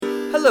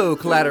Hello,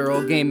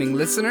 Collateral Gaming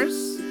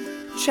listeners.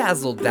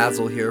 Chazzle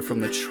Dazzle here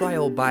from the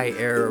Trial by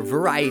Air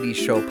Variety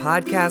Show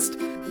podcast.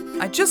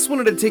 I just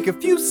wanted to take a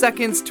few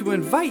seconds to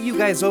invite you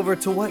guys over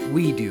to what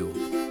we do.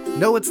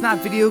 No, it's not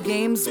video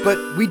games, but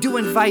we do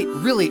invite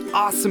really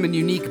awesome and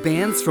unique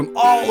bands from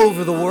all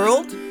over the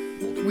world.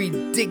 We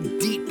dig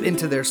deep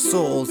into their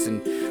souls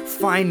and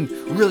find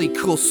really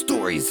cool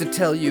stories to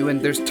tell you,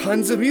 and there's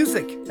tons of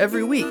music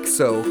every week,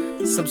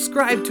 so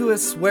subscribe to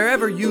us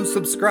wherever you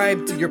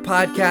subscribe to your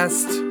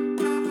podcast.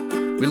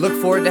 We look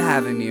forward to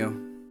having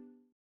you.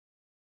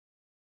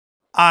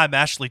 I'm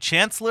Ashley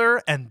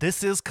Chancellor, and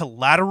this is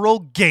Collateral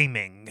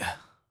Gaming.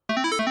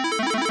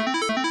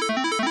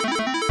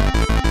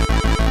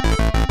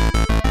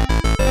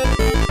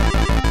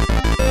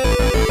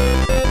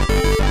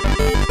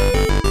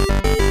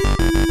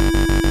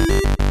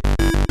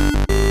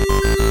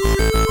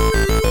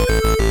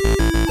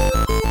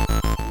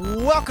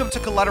 Welcome to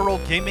Collateral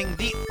Gaming,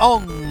 the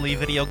only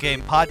video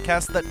game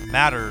podcast that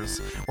matters,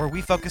 where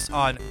we focus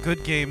on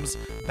good games,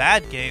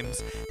 bad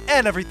games,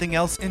 and everything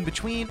else in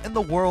between in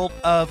the world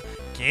of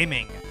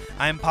gaming.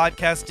 I am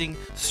podcasting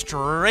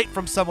straight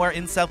from somewhere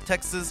in South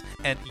Texas,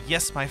 and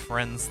yes, my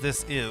friends,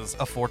 this is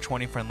a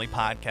 420 friendly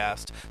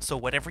podcast. So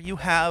whatever you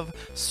have,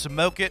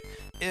 smoke it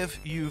if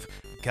you've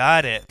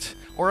got it.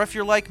 Or if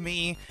you're like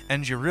me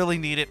and you really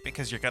need it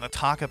because you're going to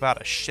talk about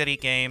a shitty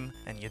game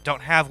and you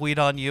don't have weed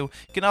on you,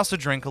 you can also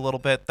drink a little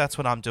bit. That's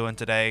what I'm doing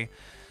today.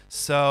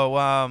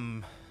 So,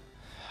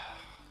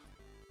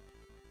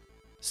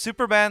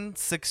 Superman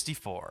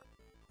 64.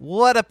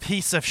 What a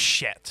piece of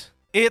shit.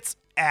 It's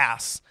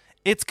ass.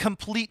 It's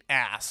complete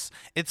ass.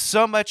 It's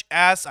so much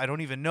ass, I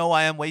don't even know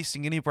why I'm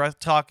wasting any breath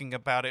talking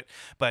about it.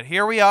 But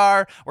here we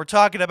are. We're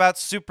talking about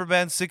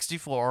Superman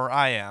 64, or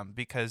I am,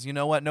 because you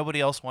know what? Nobody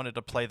else wanted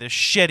to play this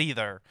shit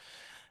either.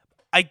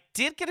 I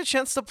did get a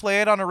chance to play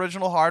it on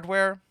original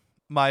hardware.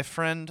 My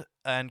friend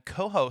and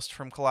co-host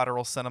from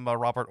Collateral Cinema,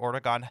 Robert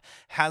Ortegon,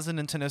 has a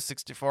Nintendo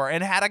 64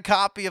 and had a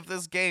copy of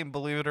this game,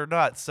 believe it or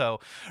not.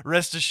 So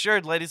rest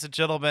assured, ladies and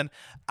gentlemen,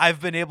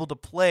 I've been able to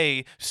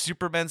play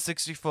Superman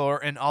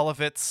 64 in all of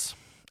its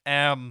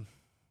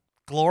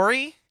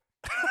glory.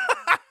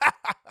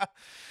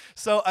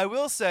 So I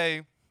will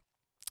say,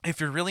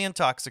 if you're really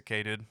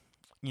intoxicated,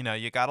 you know,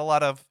 you got a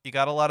lot of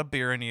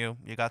beer in you,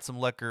 you got some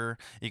liquor,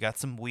 you got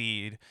some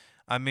weed.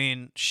 I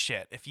mean,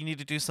 shit, if you need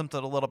to do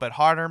something a little bit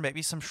harder,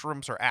 maybe some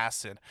shrooms or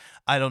acid.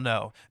 I don't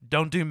know.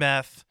 Don't do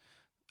meth.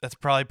 That's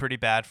probably pretty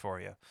bad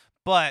for you.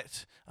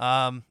 But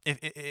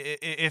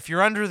if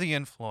you're under the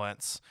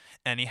influence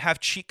and you have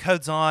cheat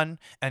codes on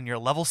and you're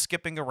level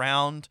skipping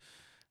around,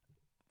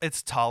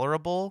 it's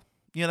tolerable.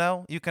 You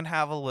know, you can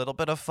have a little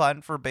bit of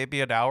fun for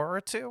maybe an hour or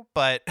two,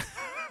 but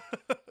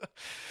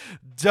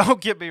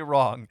don't get me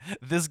wrong.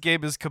 This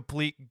game is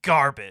complete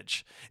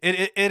garbage.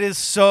 It is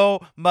so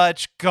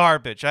much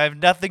garbage. I have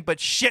nothing but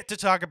shit to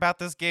talk about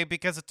this game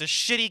because it's a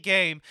shitty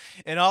game,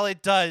 and all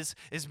it does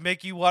is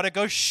make you want to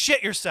go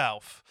shit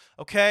yourself.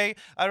 Okay?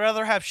 I'd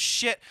rather have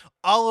shit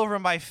all over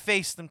my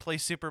face than play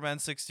Superman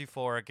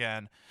 64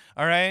 again.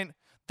 All right?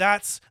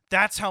 That's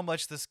how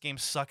much this game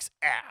sucks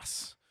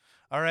ass.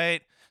 All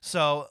right?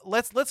 So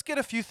let's get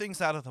a few things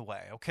out of the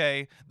way,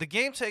 okay? The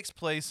game takes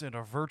place in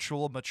a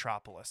virtual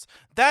metropolis.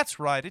 That's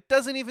right, it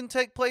doesn't even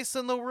take place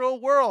in the real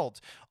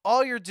world.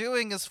 All you're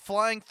doing is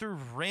flying through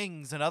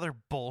rings and other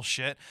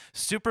bullshit.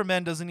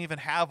 Superman doesn't even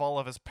have all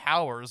of his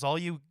powers. All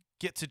you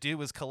get to do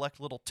is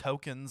collect little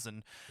tokens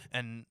and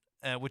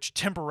which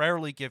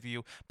temporarily give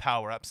you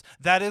power-ups.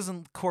 That is,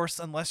 of course,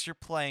 unless you're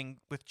playing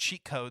with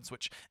cheat codes,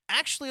 which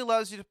actually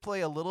allows you to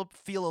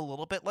feel a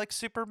little bit like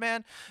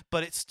Superman,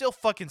 but it's still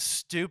fucking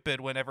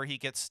stupid whenever he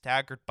gets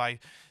staggered by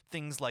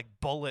things like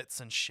bullets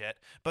and shit.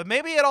 But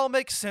maybe it all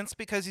makes sense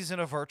because he's in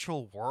a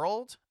virtual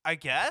world, I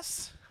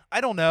guess?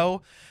 I don't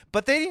know.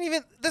 But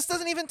this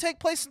doesn't even take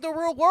place in the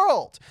real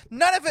world.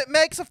 None of it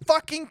makes a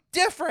fucking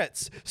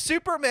difference.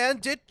 Superman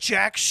did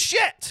jack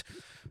shit.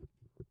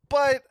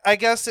 But I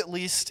guess at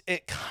least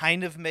it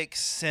kind of makes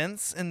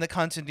sense in the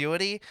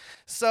continuity.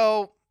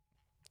 So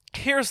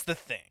here's the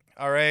thing,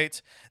 all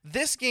right?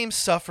 This game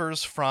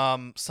suffers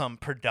from some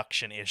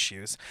production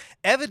issues.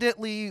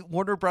 Evidently,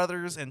 Warner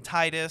Brothers and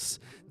Titus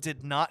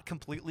did not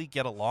completely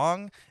get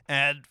along,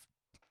 and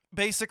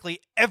basically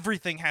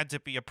everything had to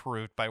be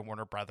approved by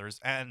Warner Brothers,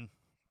 and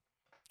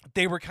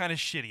they were kind of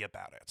shitty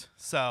about it.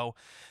 So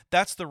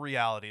that's the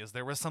reality, is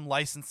there were some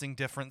licensing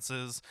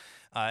differences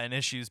and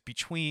issues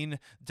between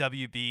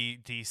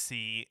WB,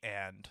 DC,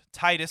 and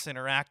Titus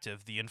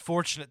Interactive, the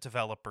unfortunate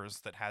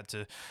developers that had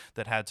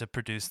to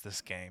produce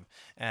this game.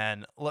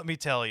 And let me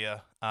tell you,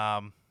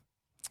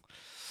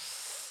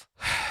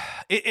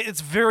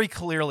 it's very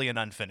clearly an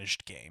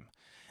unfinished game.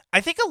 I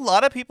think a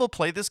lot of people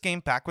played this game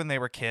back when they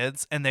were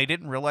kids, and they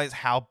didn't realize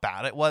how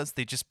bad it was.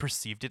 They just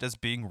perceived it as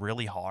being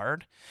really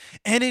hard.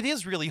 And it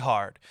is really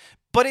hard.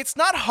 But it's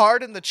not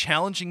hard in the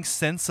challenging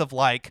sense of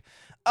like,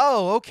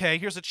 oh, okay,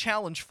 here's a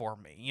challenge for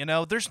me. You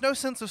know, there's no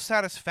sense of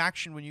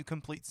satisfaction when you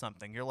complete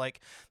something. You're like,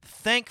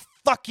 thank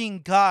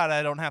fucking God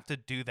I don't have to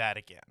do that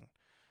again.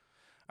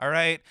 All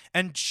right.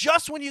 And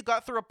just when you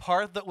got through a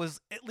part that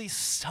was at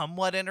least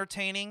somewhat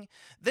entertaining,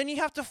 then you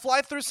have to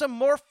fly through some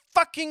more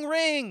fucking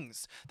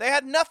rings. They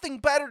had nothing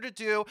better to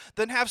do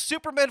than have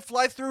Superman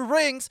fly through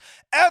rings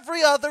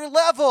every other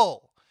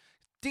level.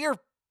 Dear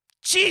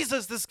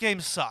Jesus, this game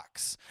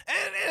sucks.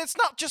 And it's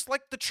not just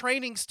like the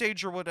training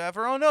stage or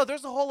whatever. Oh no,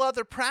 there's a whole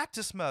other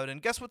practice mode.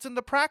 And guess what's in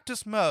the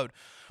practice mode?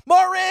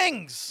 More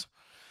rings!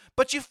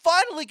 But you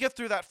finally get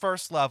through that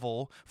first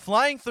level,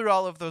 flying through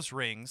all of those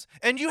rings,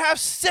 and you have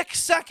 6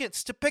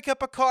 seconds to pick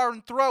up a car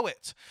and throw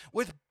it,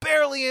 with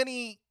barely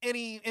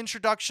any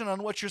introduction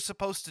on what you're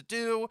supposed to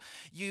do.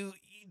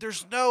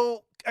 There's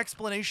no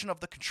explanation of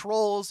the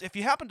controls. If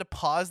you happen to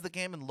pause the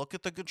game and look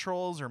at the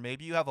controls, or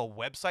maybe you have a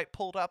website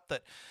pulled up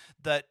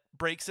that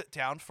breaks it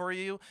down for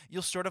you,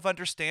 you'll sort of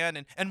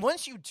understand. And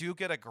once you do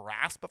get a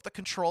grasp of the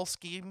control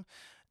scheme,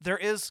 there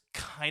is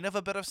kind of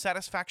a bit of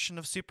satisfaction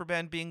of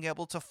Superman being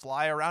able to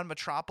fly around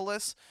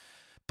Metropolis.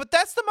 But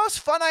that's the most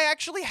fun I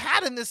actually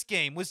had in this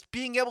game, was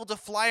being able to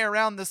fly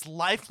around this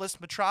lifeless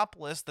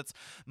Metropolis that's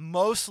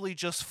mostly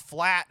just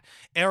flat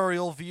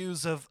aerial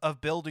views of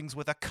buildings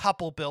with a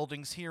couple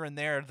buildings here and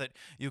there that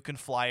you can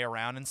fly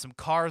around and some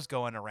cars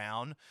going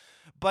around.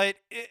 But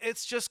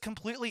it's just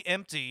completely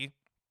empty.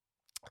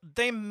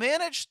 They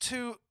managed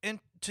to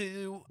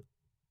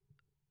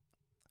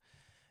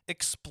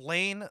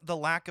explain the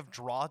lack of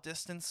draw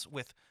distance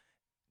with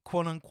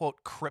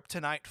quote-unquote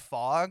kryptonite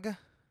fog,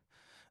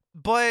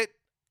 but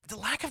the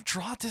lack of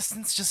draw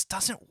distance just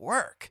doesn't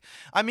work.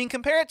 I mean,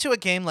 compare it to a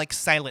game like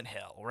Silent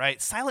Hill, right?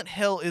 Silent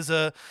Hill is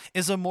a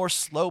more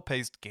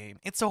slow-paced game.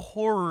 It's a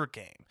horror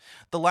game.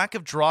 The lack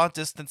of draw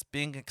distance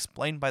being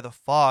explained by the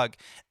fog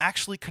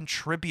actually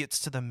contributes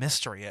to the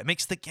mystery. It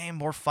makes the game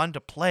more fun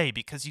to play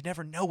because you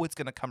never know what's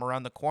going to come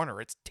around the corner.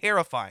 It's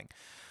terrifying.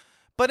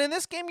 But in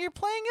this game, you're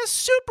playing as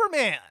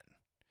Superman.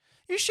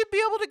 You should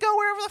be able to go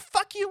wherever the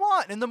fuck you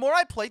want. And the more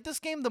I played this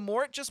game, the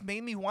more it just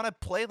made me want to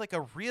play like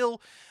a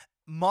real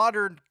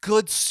modern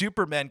good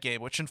Superman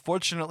game, which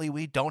unfortunately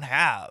we don't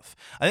have.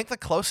 I think the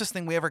closest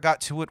thing we ever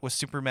got to it was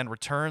Superman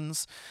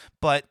Returns,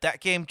 but that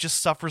game just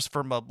suffers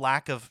from a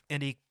lack of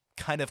any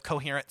kind of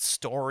coherent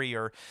story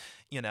or,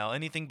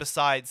 anything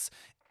besides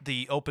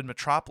the open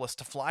Metropolis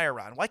to fly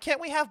around. Why can't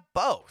we have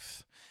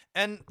both?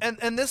 And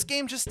this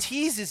game just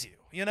teases you.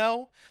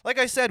 Like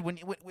I said, when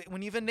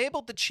you've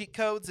enabled the cheat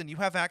codes and you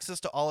have access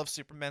to all of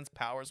Superman's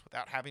powers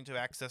without having to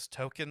access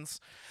tokens,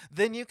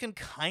 then you can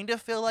kind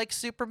of feel like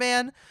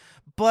Superman,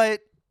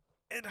 but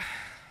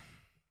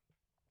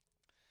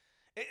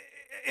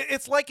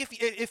it's like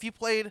if you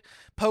played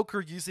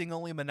poker using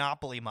only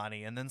Monopoly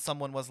money, and then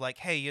someone was like,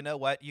 hey, you know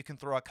what, you can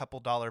throw a couple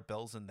dollar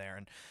bills in there,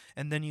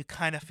 and then you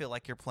kind of feel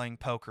like you're playing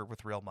poker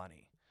with real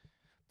money.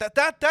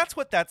 That's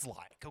what that's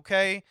like,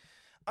 okay?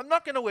 I'm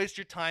not going to waste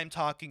your time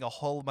talking a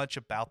whole bunch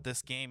about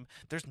this game.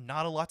 There's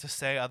not a lot to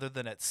say other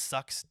than it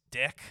sucks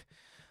dick.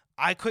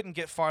 I couldn't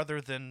get farther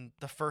than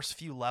the first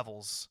few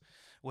levels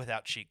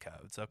without cheat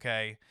codes,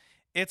 okay?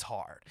 It's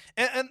hard.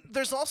 And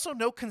there's also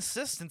no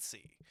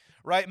consistency,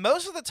 right?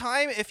 Most of the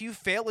time, if you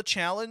fail a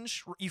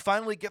challenge, you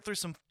finally get through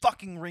some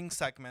fucking ring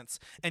segments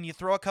and you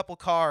throw a couple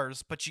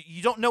cars, but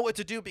you don't know what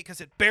to do because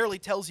it barely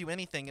tells you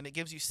anything and it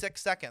gives you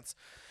 6 seconds.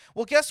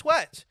 Well, guess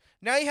what?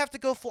 Now you have to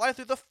go fly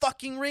through the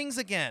fucking rings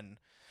again.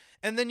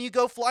 And then you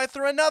go fly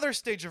through another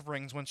stage of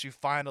rings once you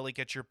finally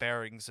get your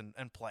bearings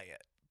and play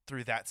it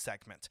through that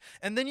segment.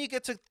 And then you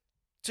get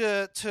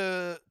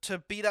to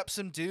beat up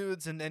some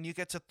dudes, and then you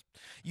get to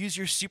use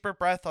your super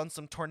breath on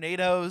some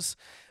tornadoes.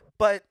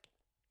 But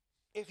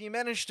if you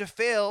manage to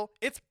fail,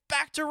 it's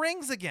back to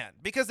rings again,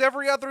 because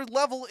every other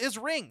level is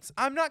rings.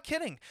 I'm not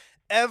kidding.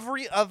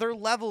 Every other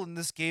level in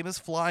this game is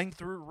flying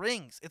through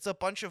rings. It's a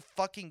bunch of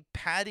fucking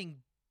padded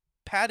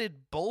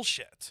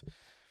bullshit.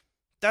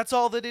 That's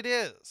all that it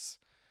is.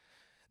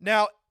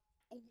 Now,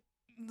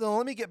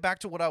 let me get back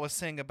to what I was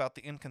saying about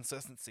the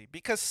inconsistency,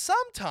 because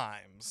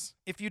sometimes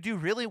if you do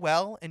really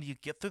well and you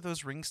get through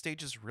those ring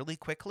stages really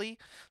quickly,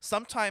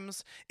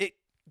 sometimes it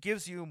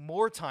gives you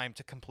more time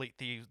to complete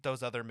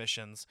those other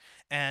missions,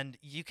 and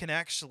you can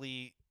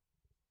actually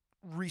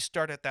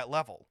restart at that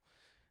level.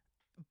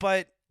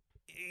 But,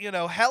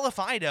 hell if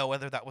I know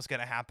whether that was going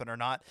to happen or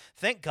not.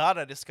 Thank God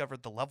I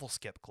discovered the level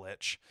skip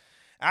glitch.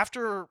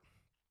 After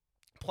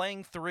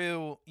playing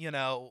through,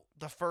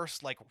 the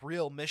first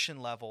real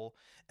mission level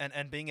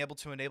and being able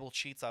to enable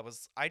cheats,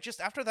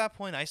 after that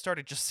point I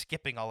started just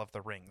skipping all of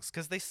the rings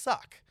because they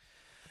suck.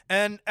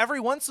 And every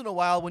once in a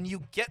while, when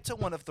you get to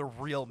one of the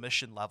real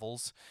mission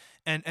levels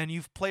and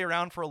you play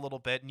around for a little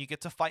bit and you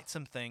get to fight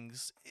some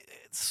things,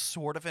 it's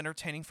sort of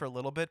entertaining for a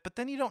little bit, but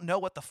then you don't know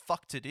what the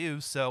fuck to do.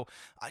 So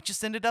I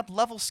just ended up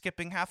level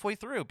skipping halfway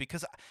through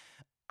because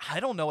I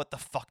don't know what the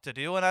fuck to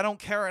do, and I don't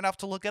care enough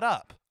to look it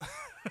up.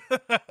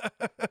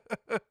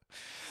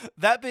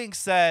 That being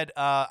said,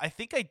 I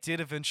think I did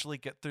eventually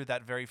get through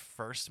that very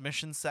first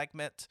mission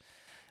segment,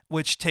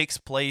 which takes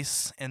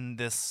place in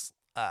this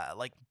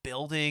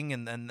building,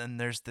 and then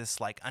there's this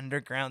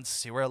underground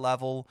sewer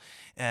level,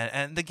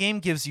 and the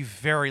game gives you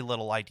very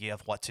little idea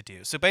of what to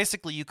do. So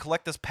basically, you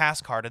collect this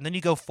pass card, and then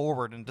you go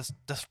forward and just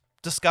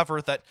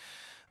discover that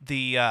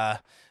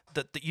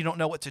that you don't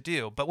know what to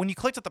do. But when you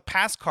clicked at the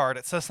pass card,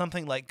 it says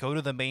something like go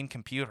to the main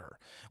computer.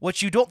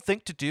 What you don't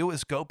think to do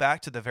is go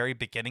back to the very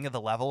beginning of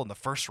the level in the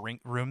first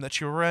room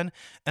that you were in,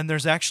 and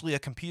there's actually a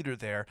computer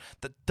there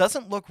that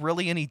doesn't look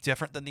really any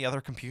different than the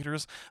other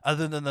computers,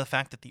 other than the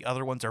fact that the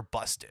other ones are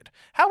busted.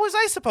 How was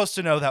I supposed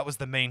to know that was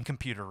the main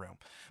computer room?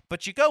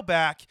 But you go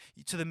back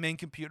to the main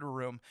computer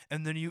room,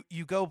 and then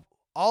you go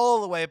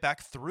all the way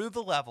back through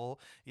the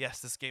level. Yes,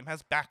 this game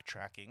has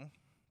backtracking.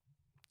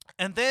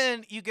 And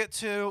then you get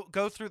to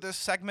go through this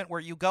segment where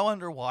you go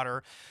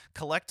underwater,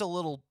 collect a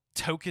little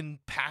token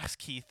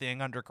passkey thing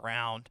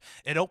underground.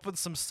 It opens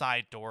some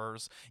side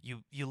doors.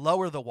 You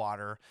lower the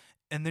water,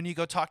 and then you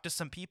go talk to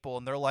some people,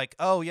 and they're like,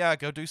 "Oh yeah,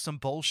 go do some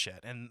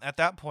bullshit." And at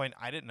that point,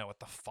 I didn't know what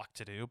the fuck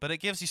to do, but it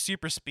gives you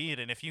super speed,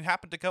 and if you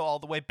happen to go all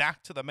the way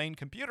back to the main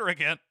computer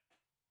again,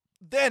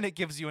 then it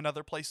gives you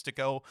another place to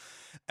go,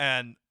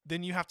 and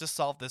then you have to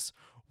solve this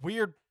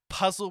weird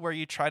puzzle where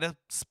you try to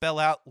spell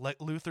out Lex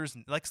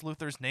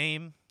Luthor's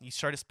name. You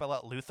try to spell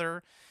out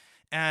Luthor,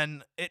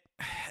 and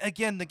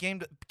the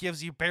game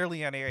gives you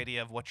barely any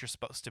idea of what you're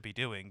supposed to be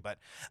doing. But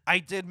I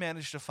did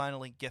manage to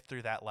finally get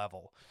through that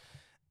level.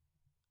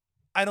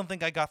 I don't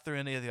think I got through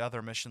any of the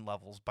other mission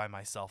levels by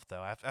myself,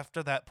 though.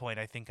 After that point,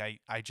 I think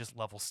I just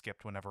level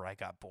skipped whenever I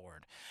got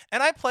bored.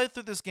 And I played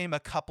through this game a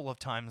couple of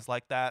times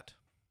like that,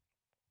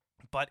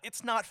 but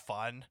it's not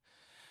fun.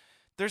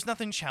 There's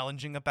nothing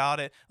challenging about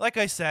it. Like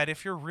I said,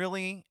 if you're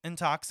really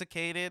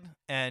intoxicated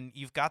and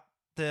you've got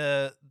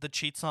the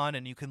cheats on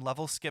and you can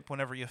level skip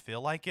whenever you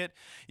feel like it,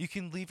 you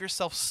can leave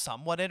yourself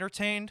somewhat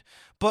entertained.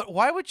 But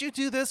why would you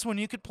do this when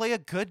you could play a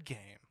good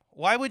game?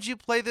 Why would you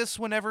play this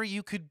whenever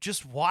you could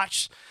just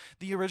watch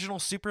the original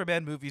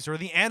Superman movies or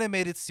the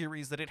animated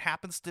series that it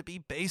happens to be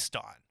based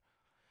on?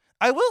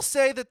 I will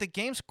say that the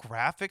game's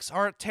graphics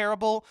aren't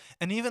terrible,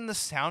 and even the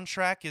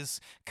soundtrack is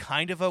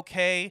kind of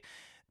okay,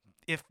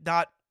 if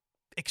not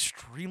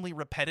extremely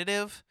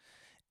repetitive.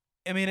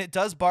 I mean, it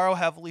does borrow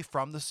heavily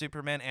from the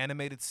Superman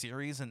animated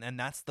series, and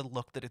that's the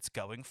look that it's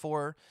going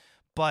for.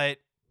 But,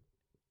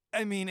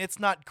 I mean, it's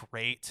not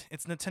great.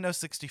 It's Nintendo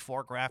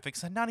 64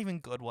 graphics, and not even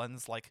good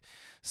ones like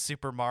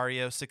Super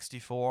Mario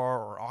 64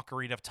 or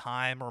Ocarina of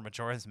Time or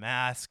Majora's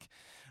Mask.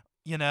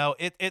 You know,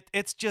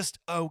 it's just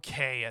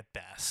okay at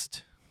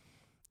best.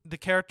 The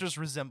characters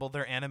resemble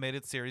their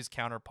animated series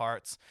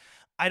counterparts.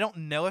 I don't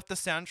know if the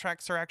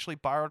soundtracks are actually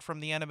borrowed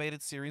from the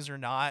animated series or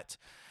not.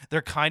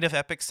 They're kind of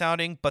epic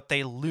sounding, but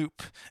they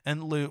loop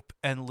and loop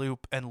and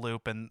loop and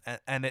loop, and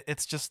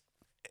it's just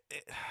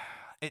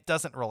it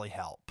doesn't really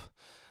help.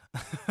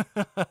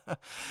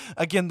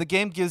 Again, the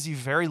game gives you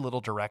very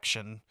little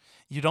direction.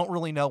 You don't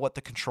really know what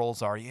the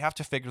controls are. You have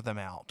to figure them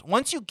out.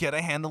 Once you get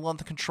a handle on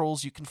the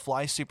controls, you can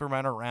fly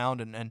Superman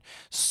around and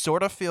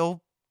sort of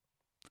feel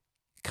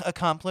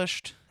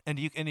accomplished, and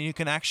you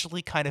can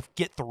actually kind of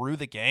get through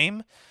the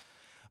game.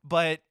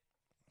 But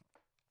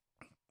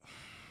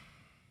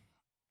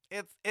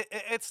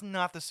it's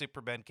not the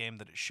Superman game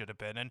that it should have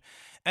been,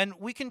 and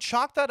we can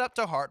chalk that up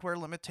to hardware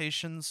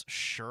limitations,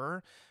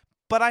 sure.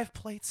 But I've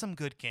played some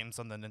good games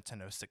on the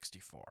Nintendo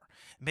 64.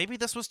 Maybe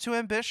this was too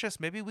ambitious.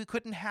 Maybe we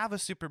couldn't have a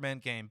Superman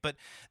game, but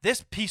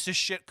this piece of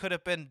shit could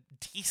have been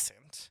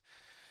decent.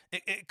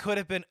 It could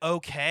have been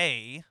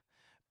okay,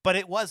 but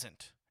it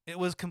wasn't. It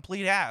was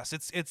complete ass.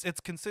 It's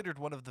considered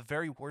one of the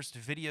very worst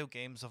video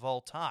games of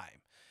all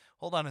time.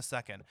 Hold on a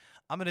second.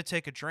 I'm going to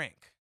take a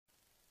drink.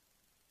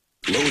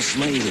 Lois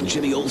Lane and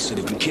Jimmy Olsen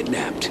have been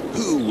kidnapped.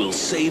 Who will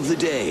save the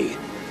day?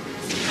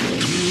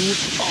 You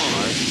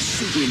are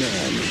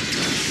Superman.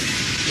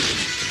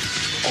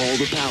 All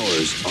the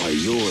powers are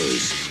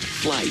yours.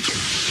 Flight,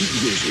 heat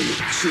vision,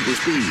 super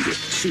speed,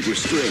 super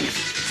strength,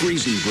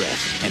 freezing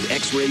breath, and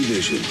X-ray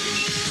vision.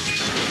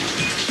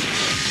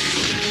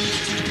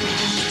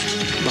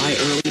 Buy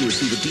early and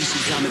receive a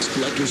DC Comics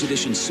Collector's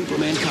Edition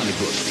Superman comic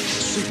book.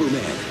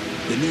 Superman,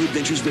 the New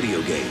Adventures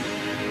video game.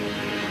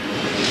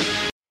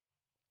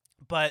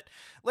 But,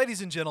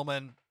 ladies and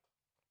gentlemen,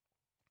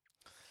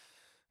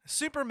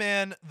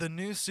 Superman, the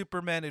New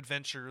Superman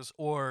Adventures,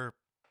 or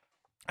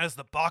as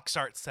the box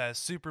art says,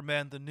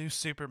 Superman, the New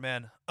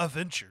Superman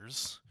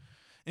Adventures.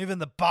 Even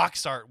the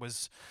box art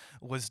was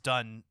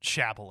done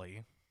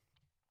shabbily.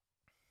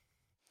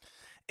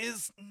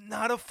 Is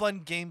not a fun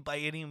game by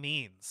any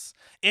means.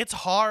 It's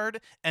hard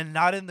and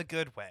not in the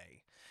good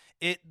way.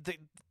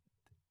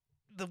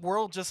 The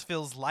world just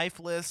feels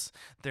lifeless.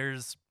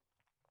 There's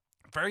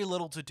very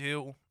little to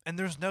do, and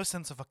there's no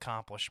sense of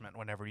accomplishment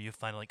whenever you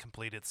finally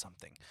completed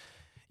something.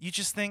 You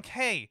just think,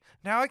 hey,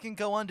 now I can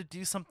go on to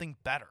do something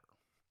better.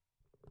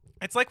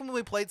 It's like when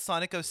we played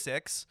Sonic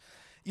 06.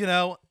 You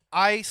know,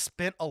 I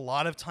spent a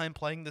lot of time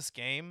playing this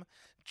game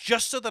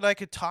just so that I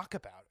could talk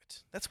about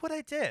it. That's what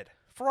I did.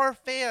 For our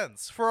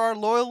fans, for our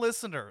loyal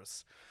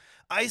listeners.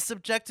 I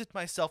subjected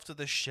myself to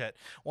this shit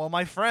while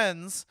my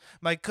friends,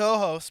 my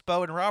co-hosts,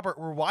 Bo and Robert,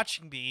 were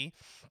watching me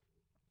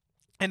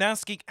and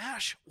asking,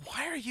 Ash,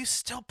 why are you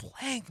still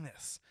playing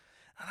this?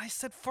 And I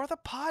said, for the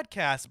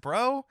podcast,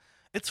 bro.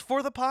 It's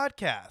for the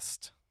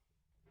podcast.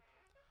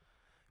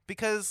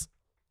 Because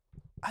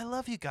I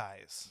love you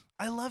guys.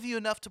 I love you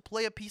enough to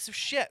play a piece of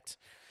shit.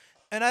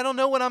 And I don't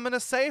know what I'm going to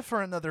say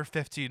for another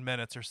 15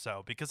 minutes or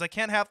so, because I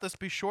can't have this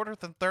be shorter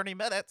than 30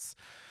 minutes.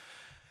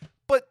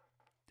 But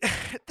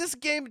this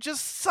game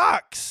just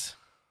sucks.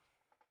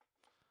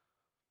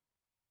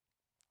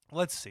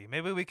 Let's see.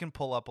 Maybe we can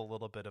pull up a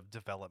little bit of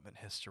development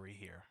history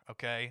here,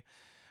 okay?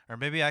 Or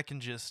maybe I can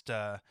just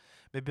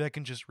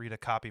read a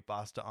copy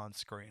pasta on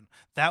screen.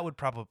 That would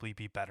probably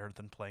be better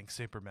than playing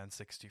Superman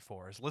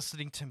 64. Is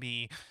listening to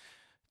me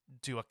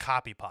do a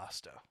copy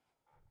pasta.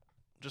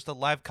 Just a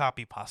live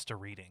copy pasta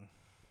reading.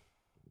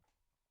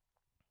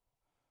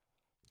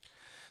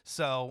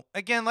 So,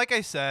 again, like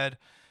I said,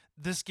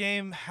 this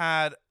game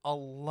had a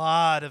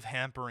lot of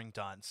hampering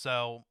done.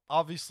 So,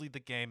 obviously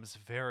the game is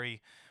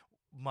very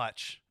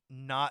much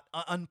not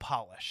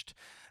unpolished.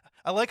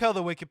 I like how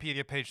the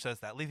Wikipedia page says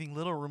that, leaving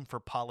little room for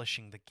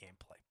polishing the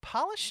gameplay.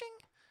 Polishing?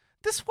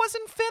 This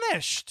wasn't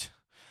finished.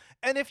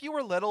 And if you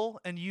were little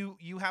and you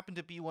happened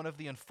to be one of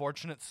the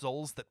unfortunate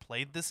souls that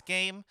played this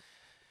game,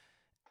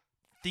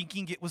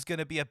 thinking it was going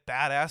to be a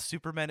badass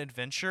Superman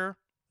adventure,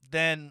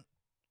 then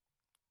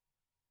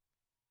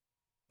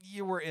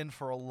you were in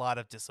for a lot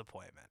of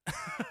disappointment.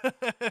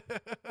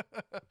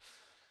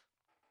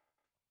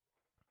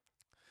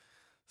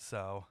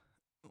 So,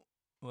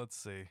 let's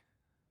see.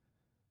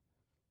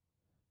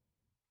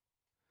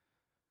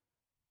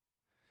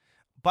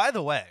 By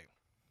the way,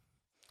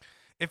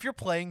 if you're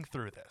playing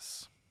through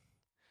this,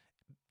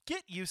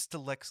 get used to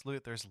Lex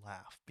Luthor's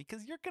laugh,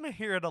 because you're going to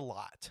hear it a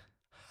lot.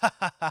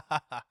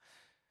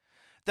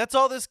 That's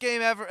all this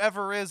game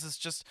ever is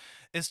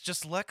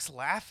just Lex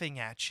laughing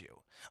at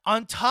you.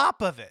 On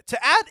top of it,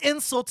 to add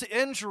insult to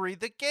injury,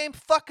 the game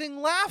fucking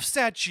laughs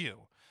at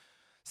you,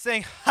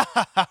 saying, "Ha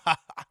ha ha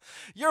ha,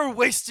 you're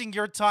wasting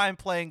your time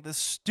playing this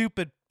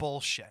stupid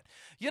bullshit."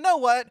 You know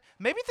what?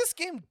 Maybe this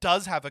game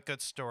does have a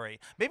good story.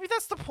 Maybe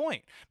that's the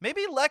point.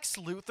 Maybe Lex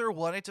Luthor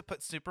wanted to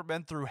put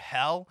Superman through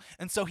hell,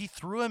 and so he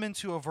threw him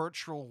into a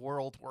virtual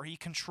world where he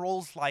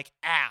controls like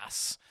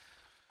ass.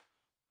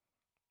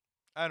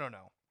 I don't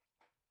know.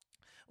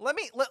 Let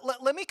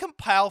me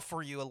compile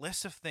for you a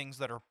list of things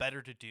that are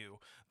better to do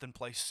than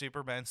play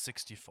Superman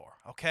 64,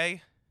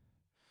 okay?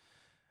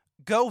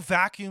 Go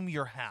vacuum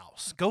your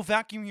house. Go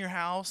vacuum your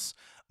house,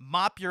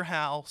 mop your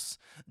house,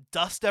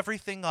 dust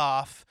everything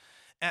off,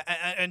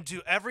 and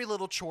do every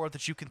little chore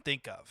that you can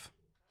think of.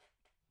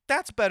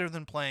 That's better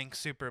than playing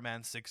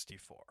Superman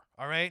 64,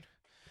 all right?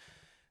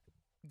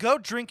 Go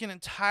drink an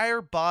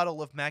entire bottle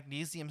of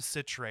magnesium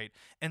citrate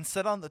and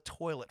sit on the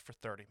toilet for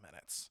 30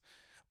 minutes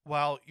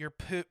while your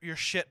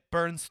shit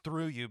burns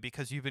through you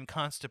because you've been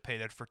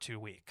constipated for 2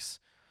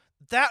 weeks.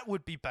 That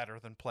would be better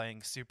than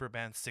playing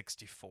Superman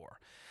 64.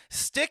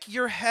 Stick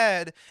your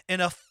head in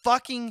a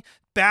fucking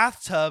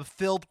bathtub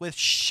filled with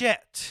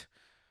shit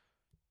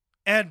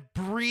and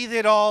breathe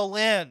it all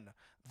in.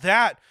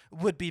 That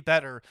would be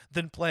better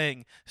than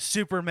playing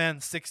Superman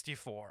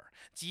 64.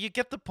 Do you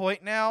get the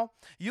point now?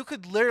 You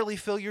could literally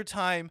fill your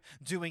time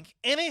doing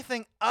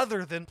anything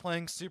other than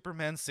playing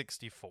Superman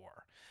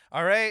 64.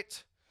 All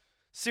right?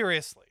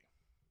 Seriously.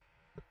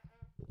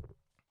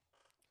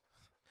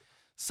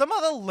 Some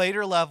of the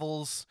later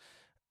levels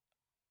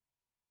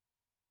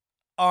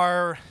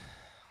are...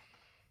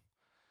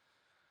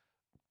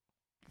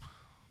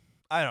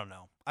 I don't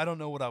know. I don't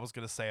know what I was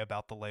going to say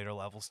about the later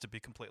levels, to be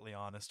completely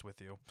honest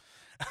with you.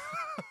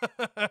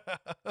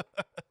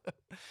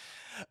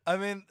 I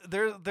mean,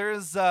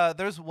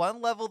 there's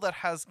one level that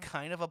has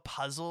kind of a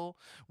puzzle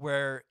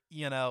where,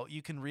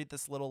 you can read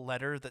this little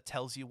letter that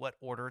tells you what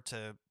order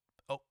to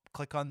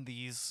click on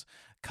these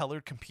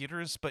colored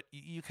computers, but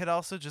you could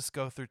also just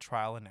go through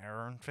trial and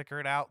error and figure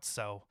it out.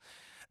 So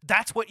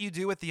that's what you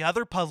do with the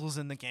other puzzles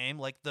in the game,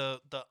 like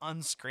the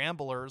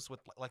unscramblers with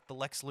like the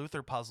Lex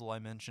Luthor puzzle I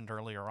mentioned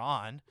earlier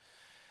on.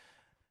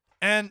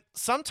 And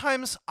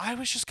sometimes I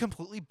was just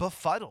completely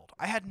befuddled.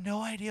 I had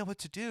no idea what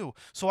to do.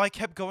 So I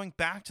kept going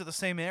back to the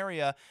same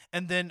area.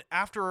 And then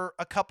after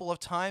a couple of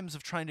times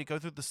of trying to go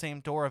through the same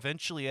door,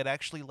 eventually it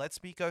actually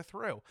lets me go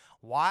through.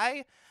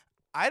 Why?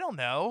 I don't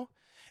know.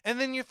 And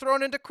then you're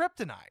thrown into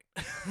kryptonite.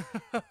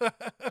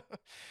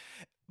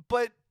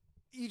 But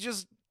you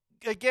just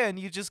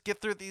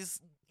get through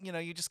these,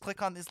 you just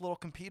click on these little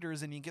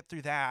computers and you get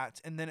through that.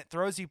 And then it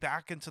throws you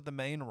back into the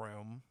main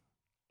room.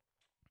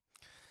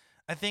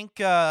 I think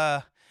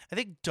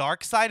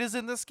Darkseid is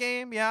in this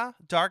game. Yeah,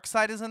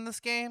 Darkseid is in this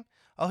game.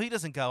 Oh, he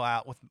doesn't go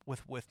out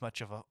with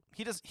much of a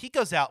he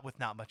goes out with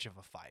not much of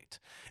a fight.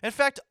 In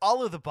fact,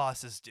 all of the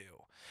bosses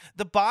do.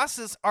 The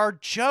bosses are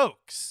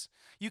jokes.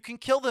 You can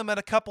kill them at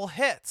a couple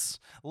hits.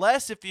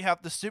 Less if you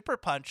have the super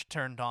punch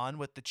turned on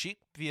with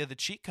via the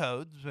cheat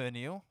codes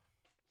menu.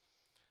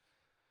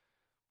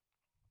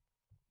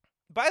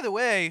 By the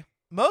way,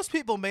 most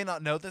people may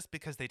not know this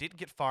because they didn't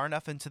get far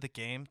enough into the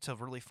game to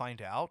really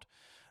find out.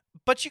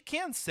 But you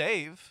can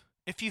save.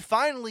 If you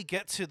finally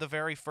get to the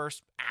very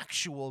first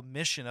actual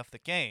mission of the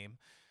game,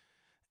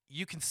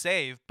 you can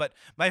save, but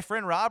my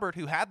friend Robert,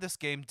 who had this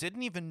game,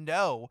 didn't even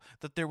know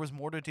that there was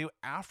more to do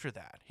after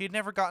that. He'd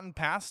never gotten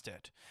past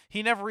it.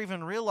 He never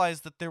even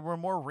realized that there were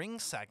more ring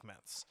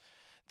segments.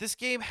 This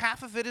game,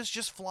 half of it is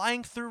just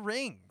flying through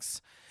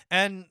rings,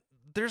 and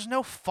there's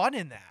no fun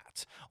in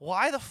that.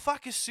 Why the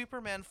fuck is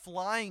Superman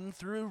flying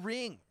through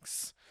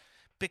rings?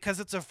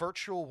 Because it's a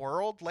virtual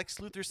world? Lex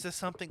Luthor says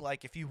something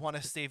like, if you want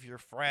to save your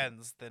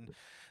friends,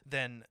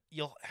 then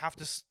you'll have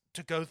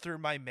to go through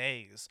my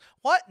maze.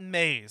 What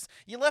maze?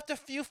 You left a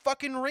few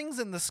fucking rings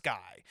in the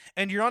sky,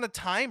 and you're on a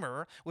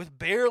timer with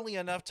barely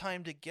enough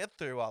time to get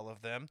through all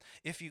of them.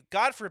 If you,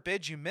 God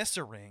forbid, you miss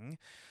a ring,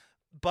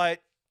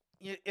 but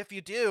if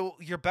you do,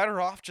 you're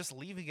better off just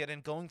leaving it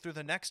and going through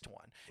the next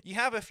one. You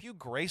have a few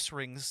grace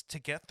rings to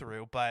get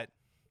through, but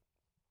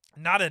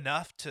not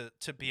enough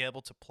to be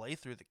able to play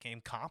through the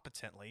game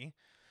competently.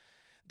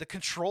 The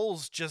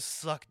controls just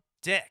suck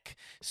dick.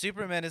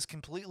 Superman is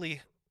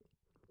completely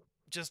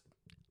just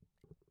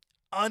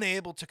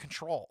unable to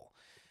control.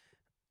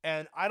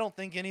 And I don't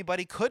think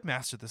anybody could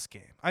master this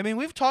game. I mean,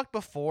 we've talked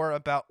before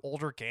about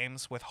older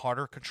games with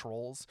harder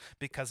controls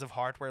because of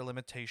hardware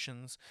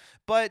limitations,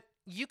 but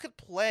you could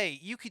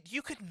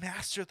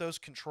master those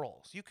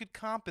controls. You could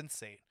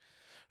compensate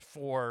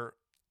for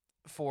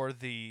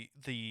the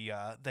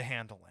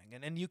handling,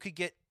 and you could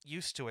get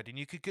used to it, and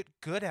you could get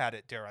good at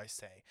it, dare I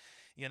say.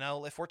 You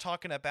know, if we're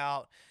talking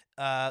about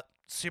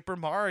Super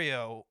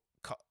Mario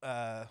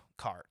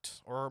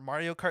Kart or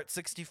Mario Kart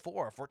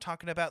 64, if we're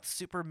talking about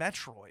Super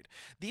Metroid,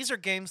 these are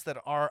games that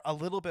are a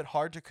little bit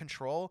hard to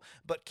control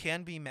but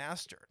can be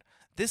mastered.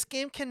 This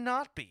game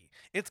cannot be.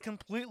 It's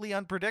completely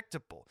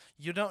unpredictable.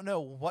 You don't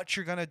know what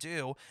you're going to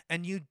do,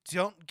 and you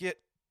don't get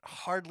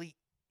hardly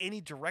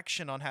any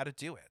direction on how to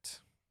do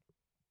it.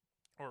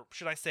 Or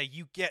should I say,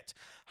 you get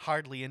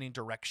hardly any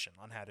direction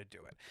on how to do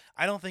it.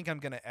 I don't think I'm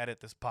going to edit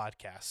this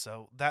podcast,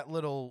 so that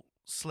little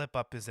slip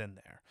up is in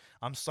there.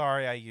 I'm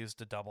sorry I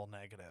used a double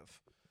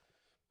negative.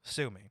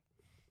 Sue me.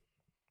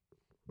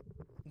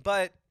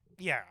 But,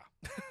 yeah.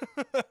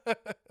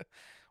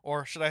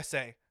 Or should I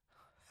say,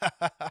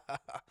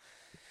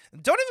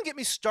 don't even get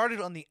me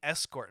started on the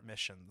escort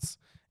missions,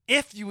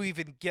 if you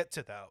even get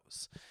to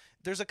those.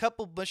 There's a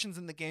couple missions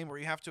in the game where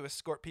you have to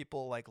escort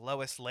people like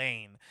Lois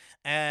Lane,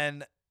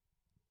 and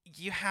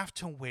you have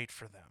to wait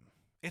for them.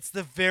 It's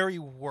the very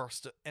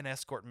worst an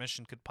escort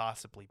mission could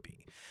possibly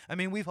be. I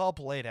mean, we've all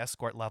played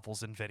escort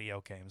levels in video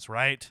games,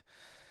 right?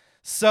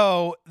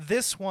 So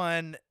this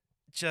one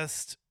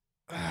just,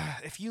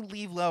 if you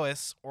leave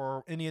Lois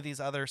or any of these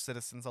other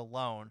citizens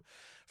alone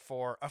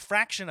for a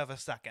fraction of a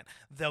second,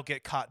 they'll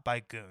get caught by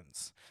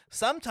goons.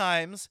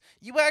 Sometimes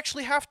you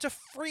actually have to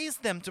freeze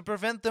them to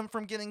prevent them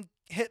from getting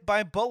hit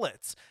by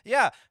bullets.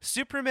 Yeah,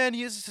 Superman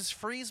uses his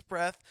freeze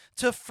breath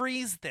to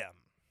freeze them.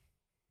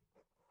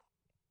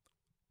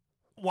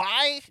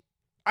 Why?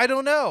 I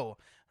don't know.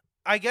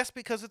 I guess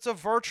because it's a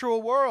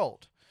virtual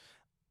world.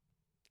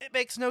 It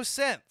makes no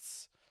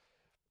sense.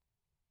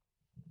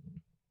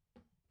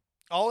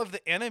 All of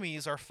the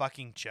enemies are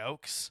fucking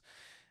jokes.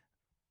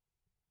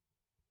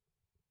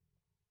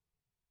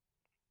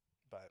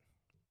 But,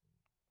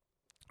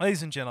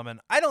 ladies and gentlemen,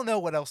 I don't know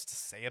what else to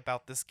say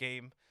about this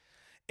game.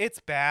 It's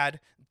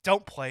bad.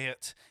 Don't play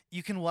it.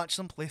 You can watch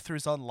some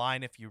playthroughs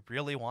online if you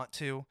really want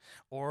to,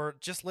 or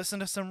just listen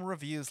to some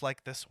reviews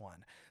like this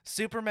one.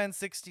 Superman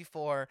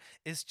 64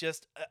 is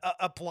just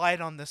a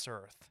blight on this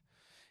earth.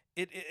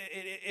 It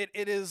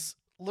is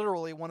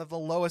literally one of the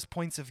lowest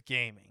points of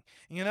gaming.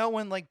 You know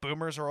when like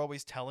boomers are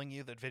always telling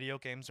you that video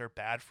games are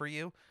bad for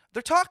you?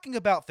 They're talking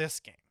about this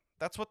game.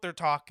 That's what they're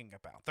talking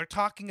about. They're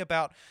talking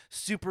about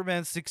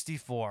Superman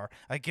 64.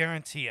 I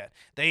guarantee it.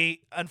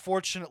 They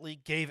unfortunately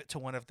gave it to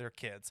one of their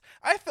kids.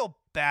 I feel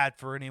bad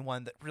for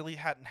anyone that really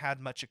hadn't had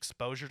much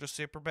exposure to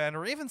Superman,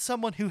 or even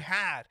someone who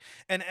had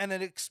and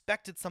had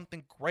expected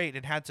something great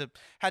and had to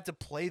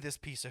play this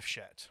piece of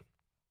shit.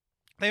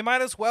 They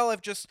might as well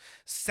have just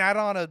sat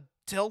on a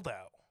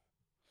dildo,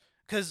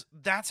 because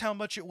that's how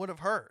much it would have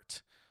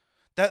hurt.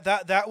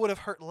 That would have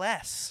hurt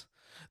less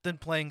than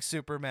playing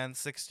Superman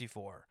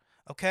 64.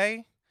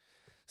 Okay?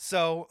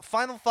 So,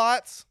 final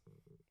thoughts.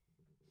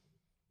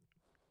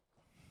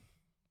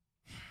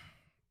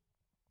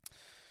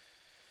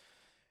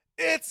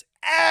 It's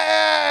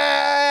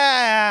ass!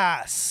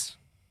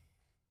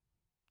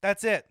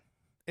 That's it.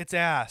 It's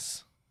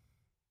ass.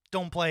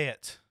 Don't play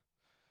it.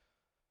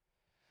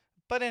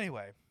 But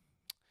anyway,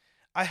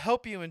 I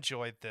hope you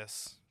enjoyed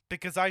this,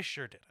 because I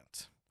sure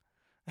didn't.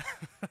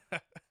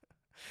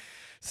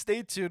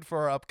 Stay tuned for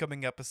our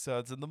upcoming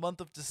episodes. In the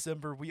month of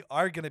December, we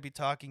are going to be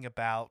talking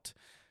about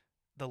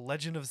The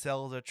Legend of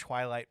Zelda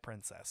Twilight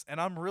Princess, and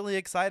I'm really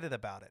excited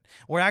about it.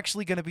 We're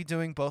actually going to be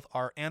doing both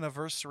our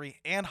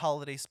anniversary and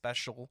holiday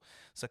special,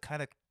 so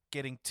kind of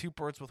getting two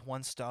birds with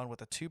one stone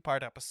with a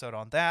two-part episode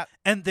on that.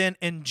 And then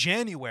in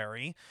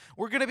January,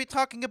 we're going to be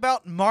talking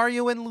about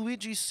Mario and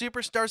Luigi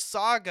Superstar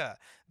Saga.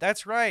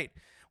 That's right.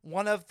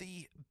 One of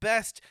the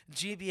best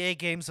GBA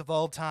games of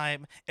all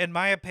time, in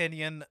my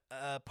opinion,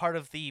 part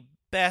of the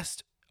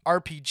best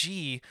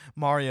RPG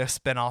Mario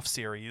spin-off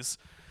series.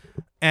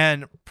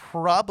 and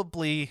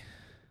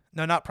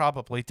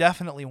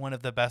definitely one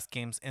of the best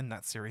games in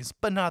that series,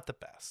 but not the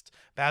best.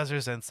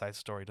 Bowser's Inside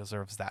Story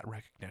deserves that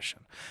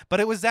recognition. But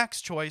it was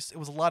Zach's choice. It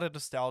was a lot of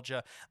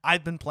nostalgia.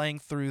 I've been playing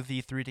through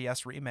the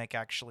 3DS remake,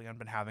 actually, and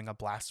been having a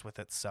blast with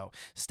it. So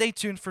stay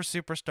tuned for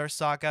Superstar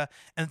Saga.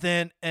 And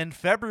then in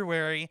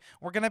February,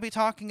 we're going to be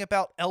talking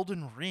about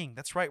Elden Ring.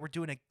 That's right, we're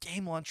doing a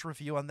game launch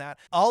review on that.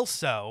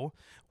 Also,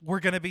 we're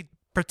going to be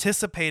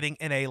participating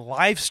in a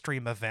live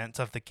stream event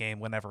of the game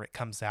whenever it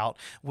comes out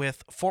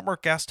with former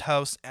guest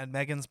host and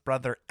Megan's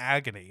brother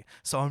Agony.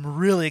 So I'm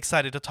really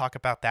excited to talk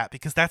about that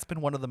because that's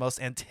been one of the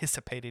most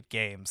anticipated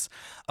games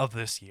of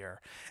this year,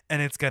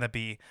 and it's going to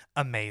be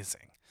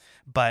amazing.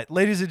 But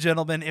ladies and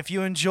gentlemen, if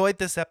you enjoyed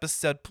this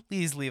episode,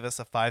 please leave us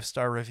a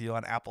 5-star review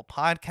on Apple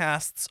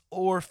Podcasts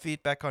or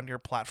feedback on your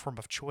platform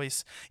of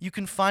choice. You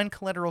can find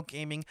Collateral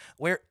Gaming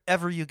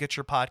wherever you get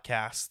your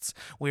podcasts.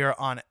 We are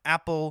on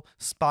Apple,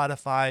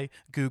 Spotify,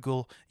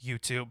 Google,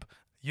 YouTube,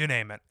 you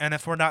name it. And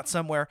if we're not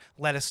somewhere,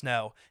 let us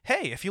know.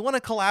 Hey, if you want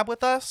to collab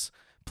with us,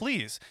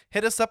 please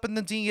hit us up in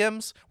the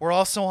DMs. We're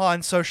also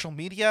on social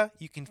media.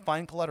 You can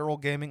find Collateral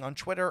Gaming on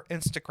Twitter,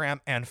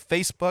 Instagram, and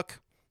Facebook.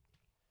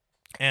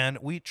 And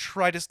we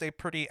try to stay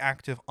pretty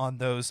active on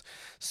those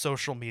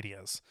social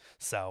medias.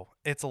 So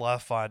it's a lot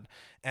of fun.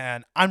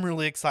 And I'm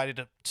really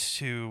excited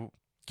to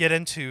get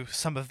into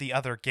some of the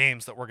other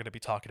games that we're going to be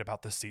talking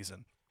about this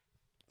season.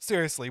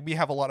 Seriously, we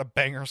have a lot of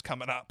bangers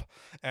coming up.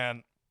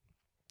 And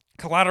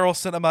Collateral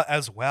Cinema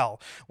as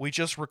well. We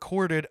just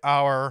recorded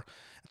at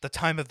the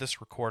time of this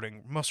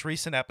recording, most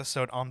recent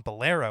episode on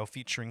Bolero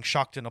featuring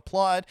Shocked and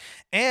Applaud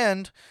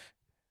and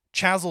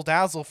Chazzle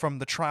Dazzle from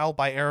the Trial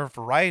by Error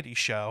variety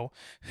show,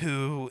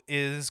 who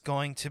is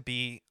going to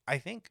be, I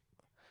think,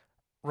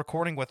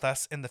 recording with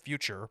us in the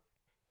future.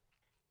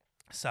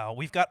 So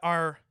we've got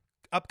our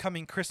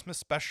upcoming Christmas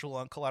special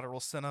on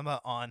Collateral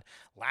Cinema on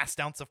Last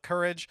Ounce of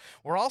Courage.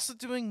 We're also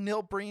doing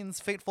Neil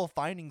Breen's Fateful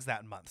Findings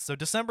that month. So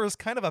December is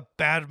kind of a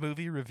bad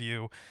movie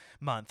review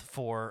month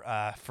for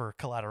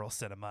Collateral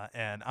Cinema,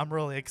 and I'm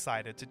really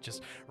excited to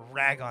just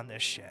rag on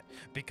this shit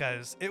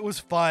because it was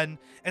fun.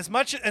 As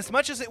much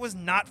as it was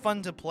not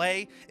fun to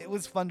play, it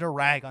was fun to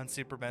rag on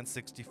Superman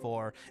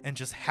 64 and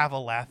just have a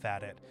laugh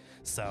at it.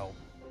 So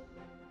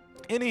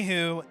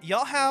anywho,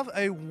 y'all have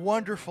a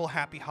wonderful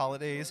happy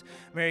holidays,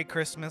 Merry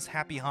Christmas,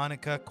 Happy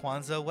Hanukkah,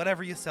 Kwanzaa,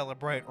 whatever you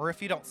celebrate, or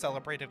if you don't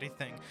celebrate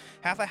anything,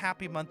 have a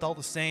happy month all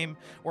the same.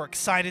 We're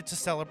excited to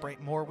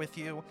celebrate more with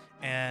you.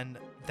 And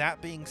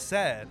that being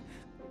said,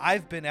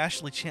 I've been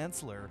Ashley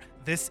Chancellor.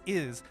 This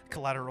is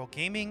Collateral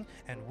Gaming,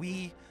 and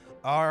we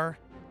are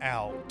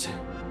out.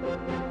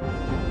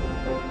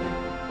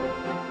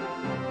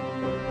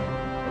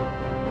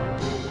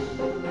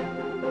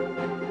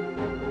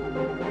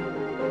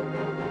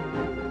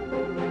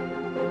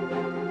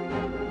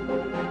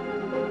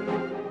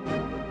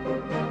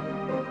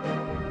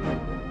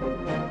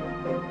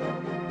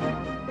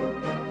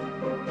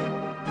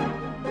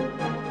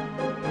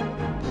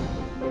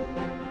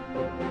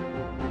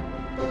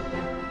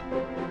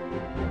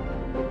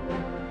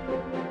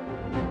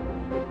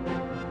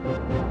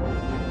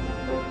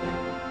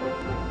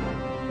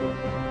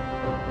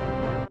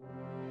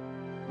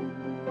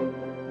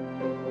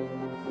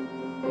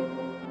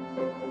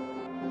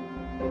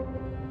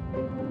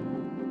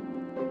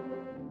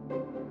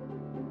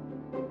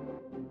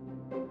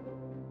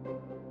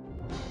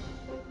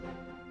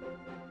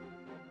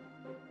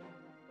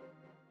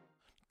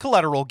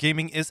 Collateral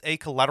Gaming is a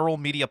Collateral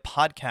Media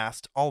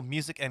podcast. All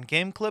music and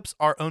game clips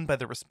are owned by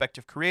the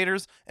respective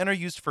creators and are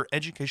used for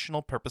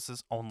educational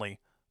purposes only.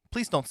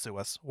 Please don't sue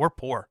us. We're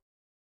poor.